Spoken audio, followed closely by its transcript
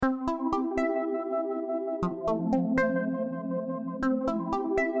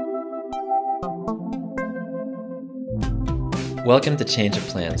Welcome to Change of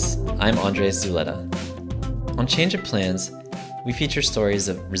Plans. I'm Andres Zuleta. On Change of Plans, we feature stories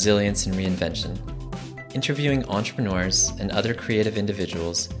of resilience and reinvention, interviewing entrepreneurs and other creative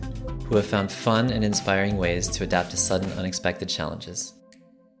individuals who have found fun and inspiring ways to adapt to sudden, unexpected challenges.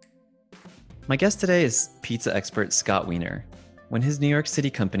 My guest today is pizza expert Scott Wiener. When his New York City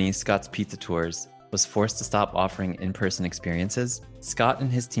company, Scott's Pizza Tours, was forced to stop offering in-person experiences, Scott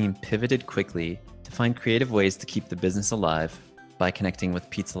and his team pivoted quickly to find creative ways to keep the business alive by connecting with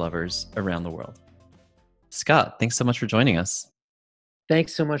pizza lovers around the world. Scott, thanks so much for joining us.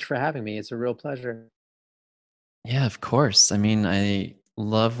 Thanks so much for having me. It's a real pleasure. Yeah, of course. I mean, I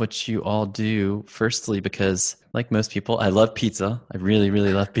love what you all do. Firstly, because like most people, I love pizza. I really,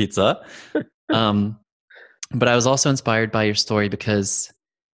 really love pizza. But I was also inspired by your story because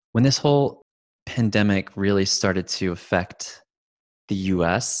when this whole pandemic really started to affect the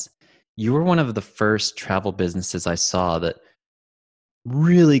US, you were one of the first travel businesses I saw that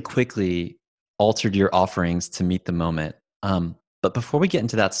really quickly altered your offerings to meet the moment. But before we get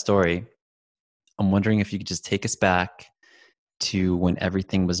into that story, I'm wondering if you could just take us back to when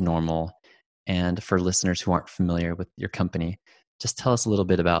everything was normal. And for listeners who aren't familiar with your company, just tell us a little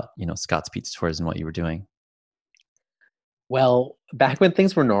bit about, Scott's Pizza Tours and what you were doing. Well, back when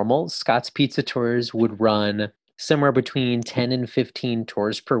things were normal, Scott's Pizza Tours would run somewhere between 10 and 15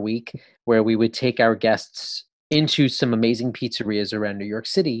 tours per week, where we would take our guests into some amazing pizzerias around New York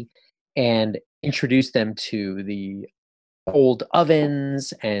City and introduce them to the old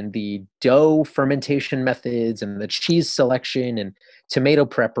ovens and the dough fermentation methods and the cheese selection and tomato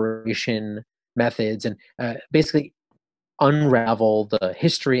preparation methods, and basically unravel the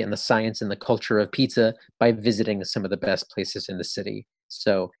history and the science and the culture of pizza by visiting some of the best places in the city.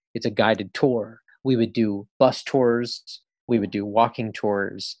 So it's a guided tour. We would do bus tours, we would do walking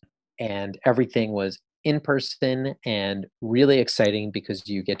tours, and everything was in person and really exciting because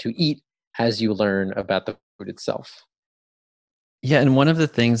you get to eat as you learn about the food itself. Yeah, and one of the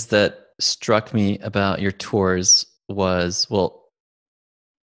things that struck me about your tours was, well,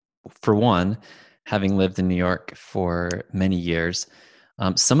 for one, having lived in New York for many years,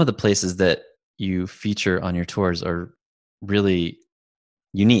 some of the places that you feature on your tours are really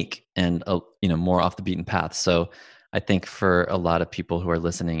unique and more off the beaten path. So I think for a lot of people who are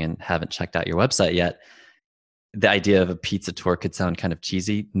listening and haven't checked out your website yet, the idea of a pizza tour could sound kind of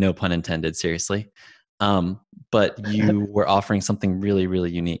cheesy, no pun intended, seriously. But you were offering something really,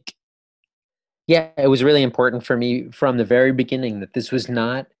 really unique. Yeah, it was really important for me from the very beginning that this was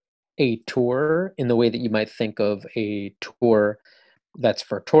not a tour in the way that you might think of a tour that's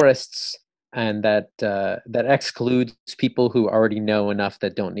for tourists and that excludes people who already know enough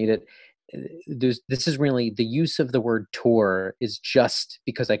that don't need it. This is really the use of the word tour is just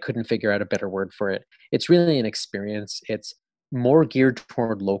because I couldn't figure out a better word for it. It's really an experience. It's more geared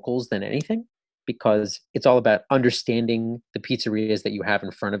toward locals than anything because it's all about understanding the pizzerias that you have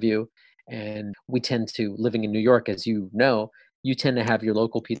in front of you. And we tend to, living in New York, as you know, you tend to have your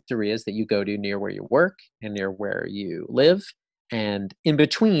local pizzerias that you go to near where you work and near where you live. And in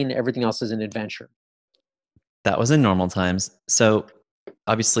between, everything else is an adventure. That was in normal times. So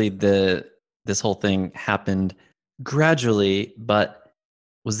obviously this whole thing happened gradually, but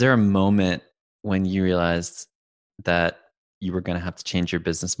was there a moment when you realized that you were going to have to change your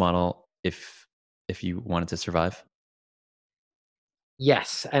business model if you wanted to survive?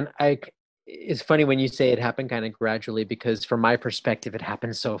 Yes, and it's funny when you say it happened kind of gradually because from my perspective, it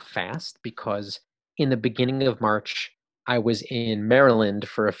happened so fast because in the beginning of March, I was in Maryland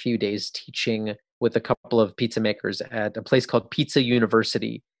for a few days teaching with a couple of pizza makers at a place called Pizza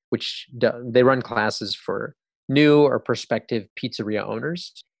University, which they run classes for new or prospective pizzeria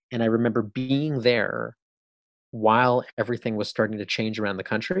owners. And I remember being there while everything was starting to change around the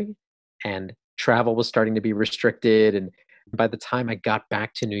country and travel was starting to be restricted. And by the time I got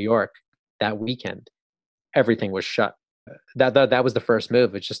back to New York that weekend, everything was shut. That was the first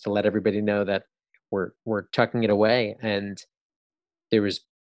move. It's just to let everybody know that we're tucking it away, and there was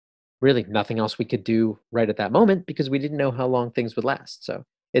really nothing else we could do right at that moment because we didn't know how long things would last. So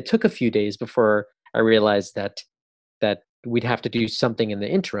it took a few days before I realized that we'd have to do something in the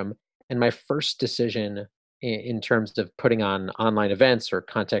interim. And my first decision in terms of putting on online events or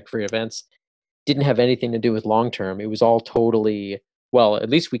contact free events didn't have anything to do with long term. It was all totally, well, at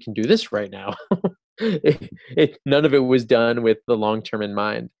least we can do this right now. None of it was done with the long term in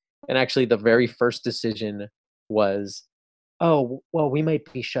mind. And actually, the very first decision was, oh, well, we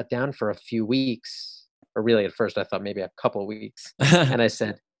might be shut down for a few weeks. Or really, at first, I thought maybe a couple of weeks. And I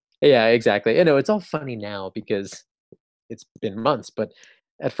said, Yeah, exactly. You know, it's all funny now because it's been months, but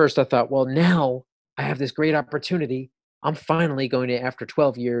at first I thought, well, now I have this great opportunity. I'm finally going to, after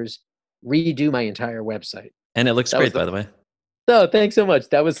 12 years, redo my entire website. And it looks That was great, the by the way. Oh, thanks so much.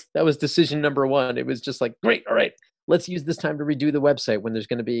 That was decision number one. It was just like, great, all right, let's use this time to redo the website when there's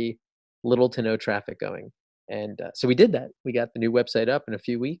going to be little to no traffic going. And so we did that. We got the new website up in a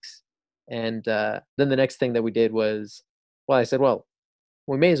few weeks, and then the next thing that we did was, well, I said, well,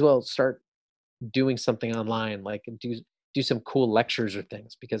 we may as well start doing something online, like do some cool lectures or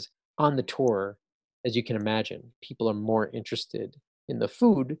things, because on the tour, as you can imagine, people are more interested in the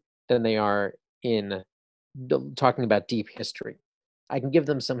food than they are in talking about deep history. I can give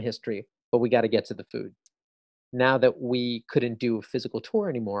them some history, but we got to get to the food. Now that we couldn't do a physical tour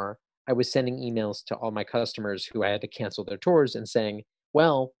anymore, I was sending emails to all my customers who I had to cancel their tours and saying,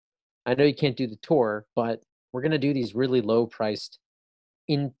 well, I know you can't do the tour, but we're going to do these really low priced,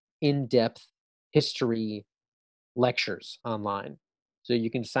 in in-depth history lectures online. So you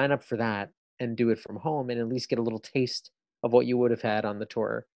can sign up for that and do it from home and at least get a little taste of what you would have had on the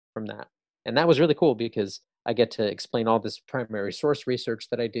tour from that. And that was really cool because I get to explain all this primary source research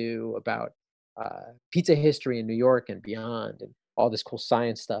that I do about pizza history in New York and beyond, and all this cool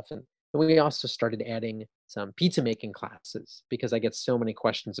science stuff. And we also started adding some pizza making classes because I get so many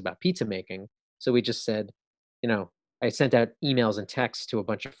questions about pizza making. So we just said, you know, I sent out emails and texts to a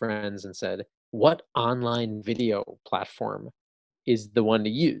bunch of friends and said, what online video platform is the one to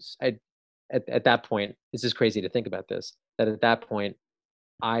use? At that point, this is crazy to think about this, that at that point,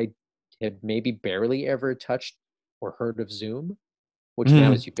 I had maybe barely ever touched or heard of Zoom, which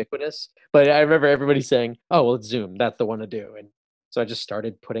now is Mhm. ubiquitous. But I remember everybody saying, "Oh, well, it's Zoom. That's the one to do." And so I just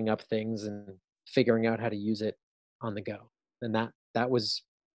started putting up things and figuring out how to use it on the go. And that was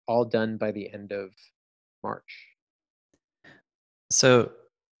all done by the end of March. So,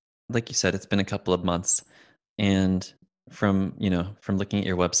 like you said, it's been a couple of months, and from looking at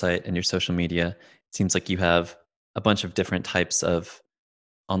your website and your social media, it seems like you have a bunch of different types of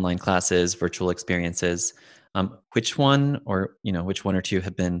online classes, virtual experiences. Which one, or which one or two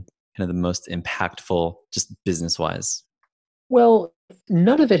have been kind of the most impactful, just business wise? Well,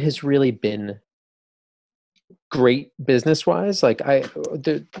 none of it has really been great business wise. Like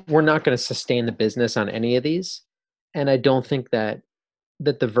we're not going to sustain the business on any of these, and I don't think that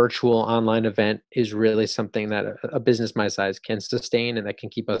the virtual online event is really something that a business my size can sustain and that can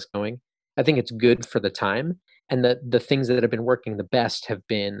keep us going. I think it's good for the time, and the things that have been working the best have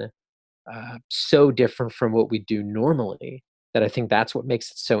been so different from what we do normally, that I think that's what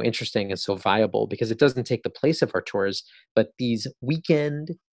makes it so interesting and so viable, because it doesn't take the place of our tours. But these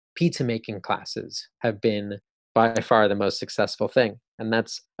weekend pizza making classes have been by far the most successful thing. And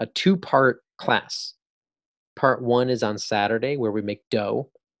that's a two-part class. Part one is on Saturday, where we make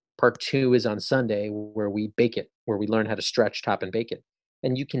dough. Part two is on Sunday, where we bake it, where we learn how to stretch, top, and bake it.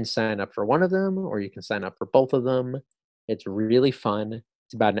 And you can sign up for one of them, or you can sign up for both of them. It's really fun.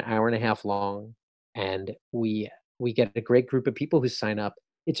 It's about an hour and a half long, and we get a great group of people who sign up.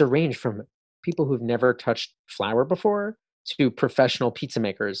 It's a range from people who've never touched flour before to professional pizza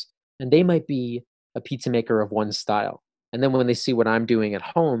makers, and they might be a pizza maker of one style. And then when they see what I'm doing at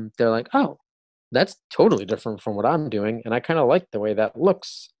home, they're like, "Oh, that's totally different from what I'm doing, and I kind of like the way that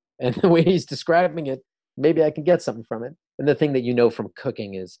looks." And the way he's describing it, maybe I can get something from it. And the thing that you know from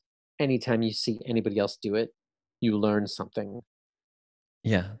cooking is anytime you see anybody else do it, you learn something.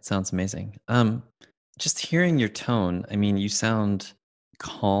 Yeah, it sounds amazing. Just hearing your tone, I mean, you sound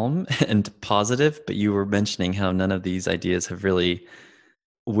calm and positive, but you were mentioning how none of these ideas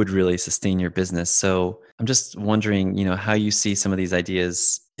would really sustain your business. So I'm just wondering, how you see some of these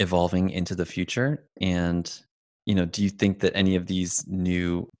ideas evolving into the future. And, do you think that any of these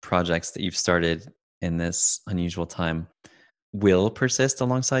new projects that you've started in this unusual time will persist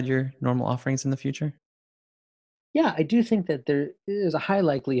alongside your normal offerings in the future? Yeah, I do think that there is a high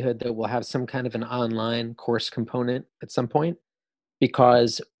likelihood that we'll have some kind of an online course component at some point,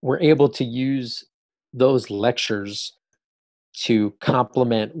 because we're able to use those lectures to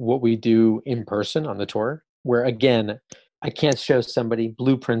complement what we do in person on the tour. Where again, I can't show somebody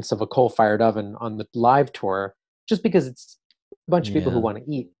blueprints of a coal-fired oven on the live tour just because it's a bunch of people who Yeah. want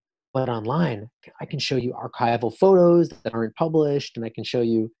to eat. But online, I can show you archival photos that aren't published, and I can show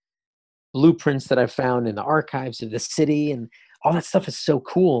you blueprints that I found in the archives of the city, and all that stuff is so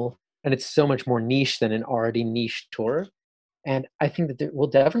cool, and it's so much more niche than an already niche tour. And I think that we'll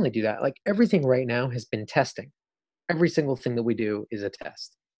definitely do that. Like everything right now has been testing. Every single thing that we do is a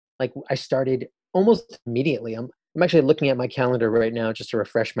test. Like I started almost immediately. I'm actually looking at my calendar right now just to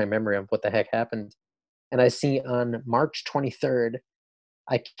refresh my memory of what the heck happened. And I see on March 23rd,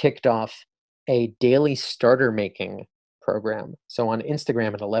 I kicked off a daily starter making program. So on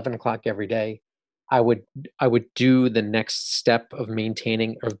Instagram at 11 o'clock every day, I would I would do the next step of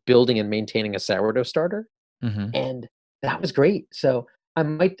maintaining or building and maintaining a sourdough starter, Hmm. and that was great. So I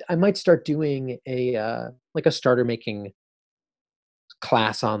might start doing a like a starter making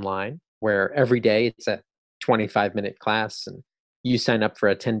class online where every day it's a 25-minute class and you sign up for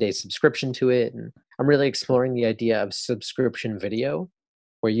a 10-day subscription to it. And I'm really exploring the idea of subscription video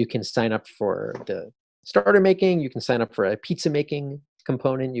where you can sign up for the starter making, you can sign up for a pizza making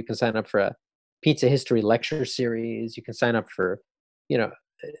component, you can sign up for a pizza history lecture series, you can sign up for, you know,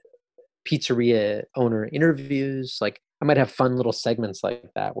 pizzeria owner interviews. Like I might have fun little segments like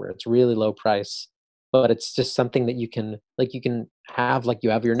that where it's really low price, but it's just something that you can have like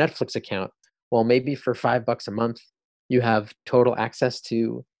you have your Netflix account. Well, maybe for $5 a month, you have total access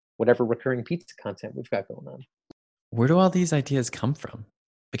to whatever recurring pizza content we've got going on. Where do all these ideas come from?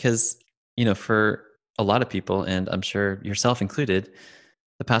 Because, for a lot of people, and I'm sure yourself included,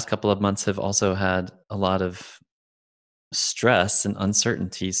 the past couple of months have also had a lot of stress and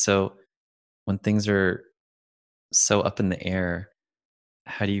uncertainty. So when things are so up in the air,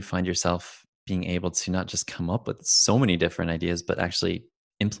 how do you find yourself being able to not just come up with so many different ideas, but actually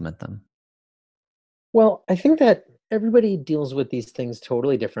implement them? Well, I think that everybody deals with these things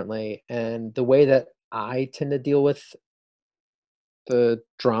totally differently. And the way that I tend to deal with the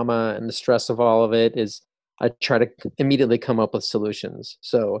drama and the stress of all of it is I try to immediately come up with solutions.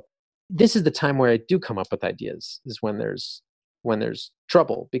 So this is the time where I do come up with ideas is when there's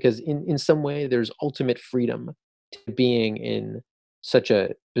trouble because in some way there's ultimate freedom to being in such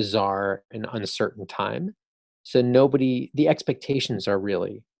a bizarre and uncertain time. So the expectations are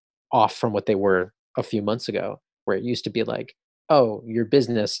really off from what they were a few months ago where it used to be like, oh, your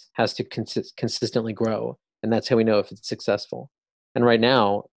business has to consistently grow and that's how we know if it's successful. And right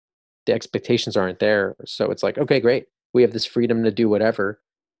now, the expectations aren't there. So it's like, okay, great. We have this freedom to do whatever.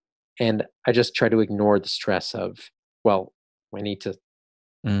 And I just try to ignore the stress of, well, I need to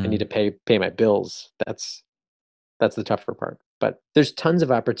I need Mm. to pay my bills. That's the tougher part. But there's tons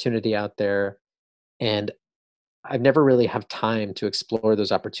of opportunity out there and I've never really have time to explore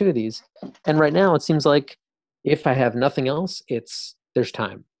those opportunities. And right now it seems like if I have nothing else, it's there's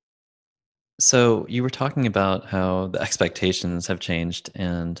time. So you were talking about how the expectations have changed.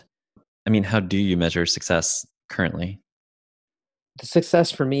 And I mean, how do you measure success currently? The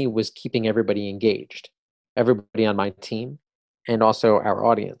success for me was keeping everybody engaged, everybody on my team, and also our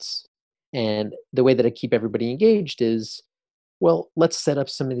audience. And the way that I keep everybody engaged is, well, let's set up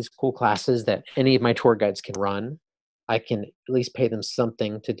some of these cool classes that any of my tour guides can run. I can at least pay them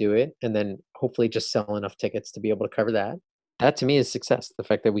something to do it, and then hopefully just sell enough tickets to be able to cover that. That to me is success. The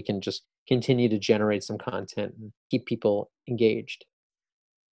fact that we can just continue to generate some content and keep people engaged.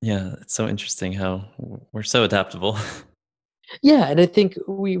 Yeah, it's so interesting how we're so adaptable. Yeah, and I think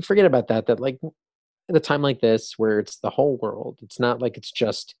we forget about that. That like at a time like this where it's the whole world, it's not like it's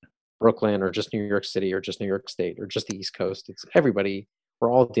just Brooklyn or just New York City or just New York State or just the East Coast. It's everybody.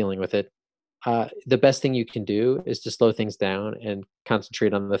 We're all dealing with it. The best thing you can do is to slow things down and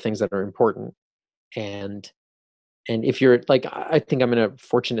concentrate on the things that are important. And and if you're like, I think I'm in a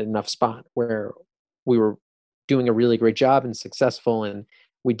fortunate enough spot where we were doing a really great job and successful, and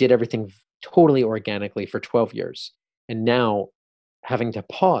we did everything totally organically for 12 years. And now having to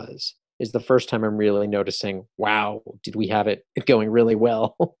pause is the first time I'm really noticing, wow, did we have it going really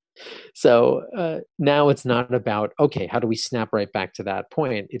well? So now it's not about, okay, how do we snap right back to that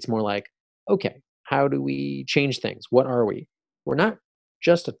point? It's more like, okay, how do we change things? What are we? We're not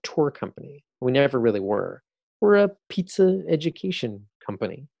just a tour company. We never really were. We're a pizza education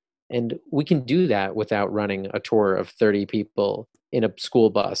company. And we can do that without running a tour of 30 people in a school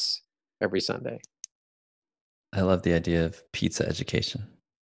bus every Sunday. I love the idea of pizza education.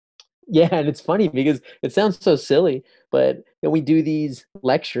 Yeah, and it's funny because it sounds so silly, but we do these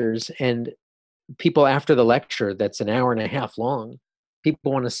lectures and people after the lecture that's an hour and a half long,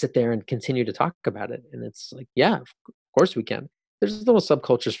 people want to sit there and continue to talk about it. And it's like, yeah, of course we can. There's little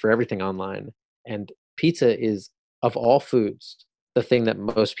subcultures for everything online. And pizza is, of all foods, the thing that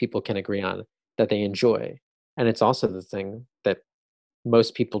most people can agree on that they enjoy. And it's also the thing that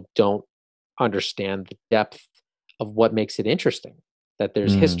most people don't understand the depth of what makes it interesting, that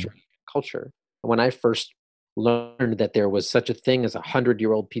there's Mm. history, culture. When I first learned that there was such a thing as a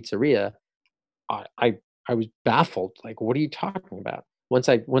 100-year-old pizzeria, I I I was baffled, like, "What are you talking about?" Once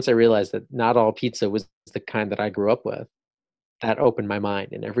I realized that not all pizza was the kind that I grew up with, that opened my mind,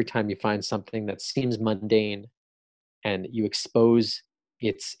 and every time you find something that seems mundane and you expose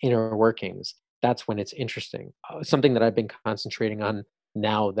its inner workings, that's when it's interesting. Something that I've been concentrating on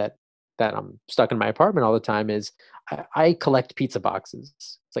now that I'm stuck in my apartment all the time is I collect pizza boxes.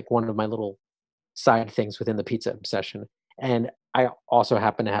 It's like one of my little side things within the pizza obsession. And I also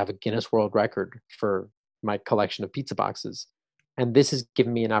happen to have a Guinness World Record for my collection of pizza boxes. And this has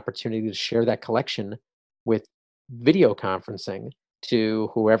given me an opportunity to share that collection with video conferencing to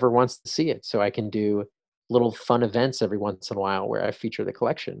whoever wants to see it. So I can do little fun events every once in a while where I feature the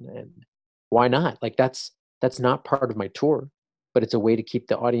collection. And why not? Like that's not part of my tour, but it's a way to keep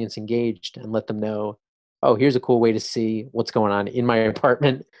the audience engaged and let them know, oh, here's a cool way to see what's going on in my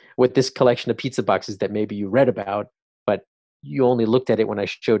apartment with this collection of pizza boxes that maybe you read about, but you only looked at it when I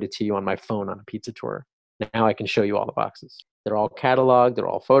showed it to you on my phone on a pizza tour. Now I can show you all the boxes. They're all cataloged, they're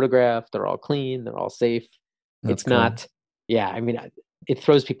all photographed, they're all clean, they're all safe. That's It's cool. not, yeah, I mean, it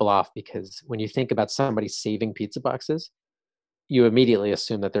throws people off because when you think about somebody saving pizza boxes, you immediately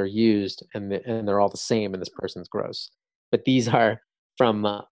assume that they're used and they're all the same and this person's gross. But these are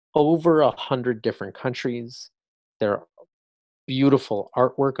from over 100 different countries. They're beautiful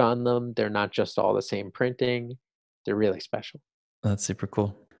artwork on them. They're not just all the same printing. They're really special. That's super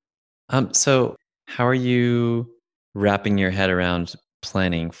cool. So how are you wrapping your head around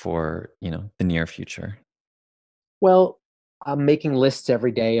planning for, the near future? Well, I'm making lists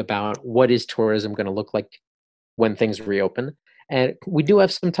every day about what is tourism going to look like when things reopen. And we do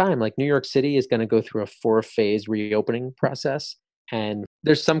have some time. Like New York City is going to go through a 4-phase reopening process. And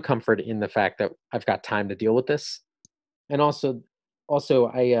there's some comfort in the fact that I've got time to deal with this. And also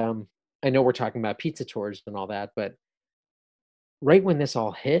I know we're talking about pizza tours and all that, but right when this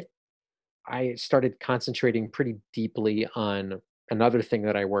all hit, I started concentrating pretty deeply on another thing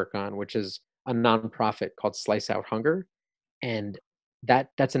that I work on, which is a nonprofit called Slice Out Hunger. And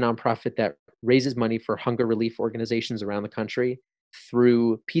that's a nonprofit that raises money for hunger relief organizations around the country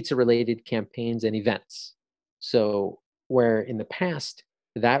through pizza related campaigns and events. So where in the past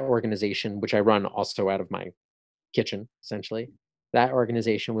that organization, which I run also out of my kitchen essentially, that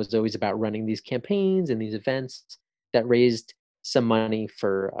organization was always about running these campaigns and these events that raised some money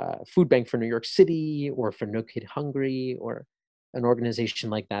for food bank for New York City or for No Kid Hungry or an organization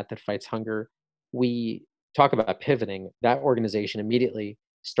like that that fights hunger. We talk about pivoting. That organization immediately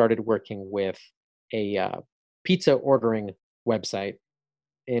started working with a pizza ordering website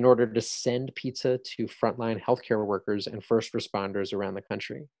in order to send pizza to frontline healthcare workers and first responders around the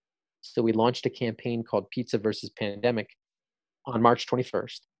country. So we launched a campaign called Pizza versus Pandemic on March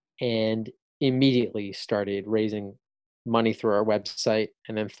 21st and immediately started raising money through our website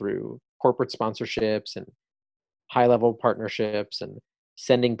and then through corporate sponsorships and high level partnerships and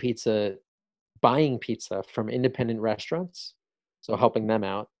sending pizza, buying pizza from independent restaurants. So helping them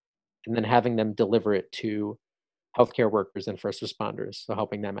out and then having them deliver it to healthcare workers and first responders. So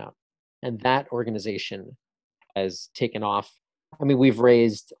helping them out. And that organization has taken off. I mean, we've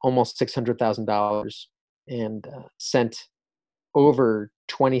raised almost $600,000 and sent over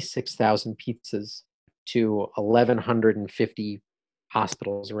 26,000 pizzas to 1,150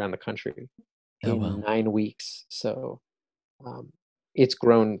 hospitals around the country Oh, in wow. 9 weeks. So um, it's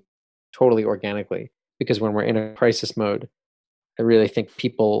grown totally organically because when we're in a crisis mode, I really think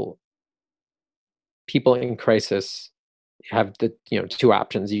people in crisis have the two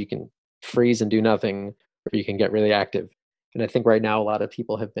options. You can freeze and do nothing, or you can get really active. And I think right now a lot of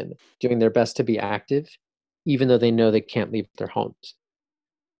people have been doing their best to be active, even though they know they can't leave their homes.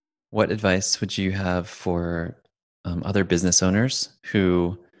 What advice would you have for other business owners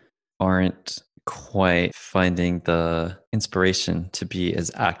who aren't quite finding the inspiration to be as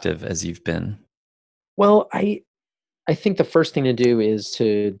active as you've been? Well, I think the first thing to do is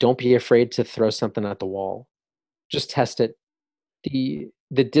to don't be afraid to throw something at the wall. Just test it.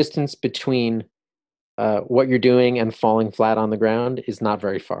 The distance between what you're doing and falling flat on the ground is not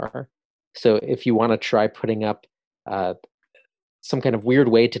very far. So if you want to try putting up uh, some kind of weird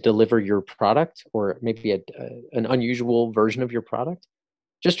way to deliver your product or maybe an unusual version of your product,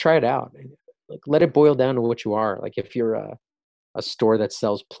 just try it out. Like let it boil down to what you are. Like if you're a store that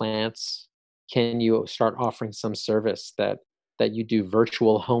sells plants, can you start offering some service that you do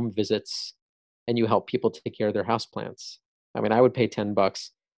virtual home visits and you help people take care of their house plants? I mean, I would pay $10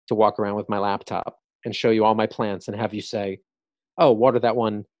 to walk around with my laptop and show you all my plants and have you say, "Oh, water that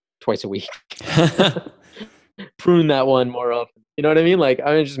one twice a week. Prune that one more often." You know what I mean? Like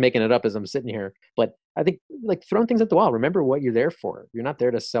I'm just making it up as I'm sitting here, but I think like throwing things at the wall. Remember what you're there for. You're not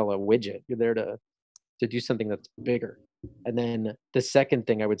there to sell a widget. You're there to do something that's bigger. And then the second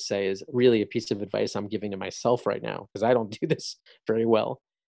thing I would say is really a piece of advice I'm giving to myself right now, because I don't do this very well,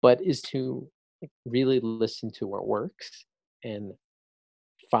 but is to like, really listen to what works and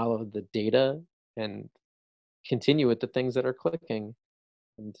follow the data and continue with the things that are clicking.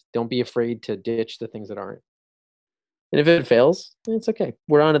 And don't be afraid to ditch the things that aren't. And if it fails, it's okay.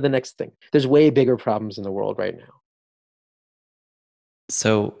 We're on to the next thing. There's way bigger problems in the world right now.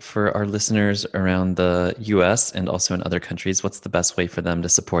 So, for our listeners around the US and also in other countries, what's the best way for them to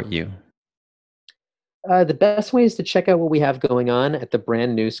support you? The best way is to check out what we have going on at the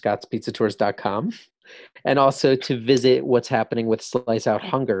brand new scottspizzatours.com, and also to visit what's happening with Slice Out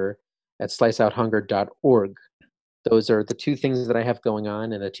Hunger at sliceouthunger.org. Those are the two things that I have going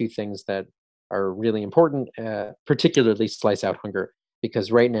on, and the two things that are really important, particularly Slice Out Hunger,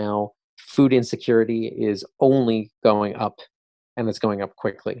 because right now food insecurity is only going up, and it's going up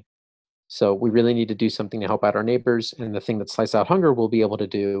quickly. So we really need to do something to help out our neighbors. And the thing that Slice Out Hunger will be able to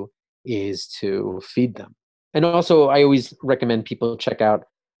do is to feed them. And also, I always recommend people check out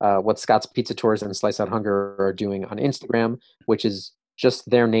what Scott's Pizza Tours and Slice Out Hunger are doing on Instagram, which is just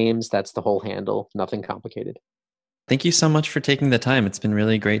their names. That's the whole handle, nothing complicated. Thank you so much for taking the time. It's been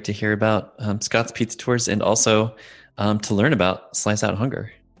really great to hear about Scott's Pizza Tours and also to learn about Slice Out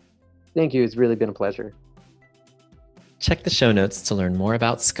Hunger. Thank you. It's really been a pleasure. Check the show notes to learn more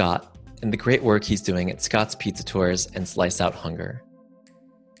about Scott and the great work he's doing at Scott's Pizza Tours and Slice Out Hunger.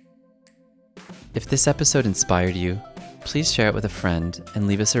 If this episode inspired you, please share it with a friend and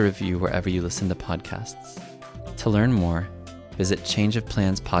leave us a review wherever you listen to podcasts. To learn more, visit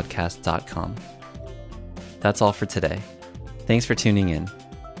changeofplanspodcast.com. That's all for today. Thanks for tuning in.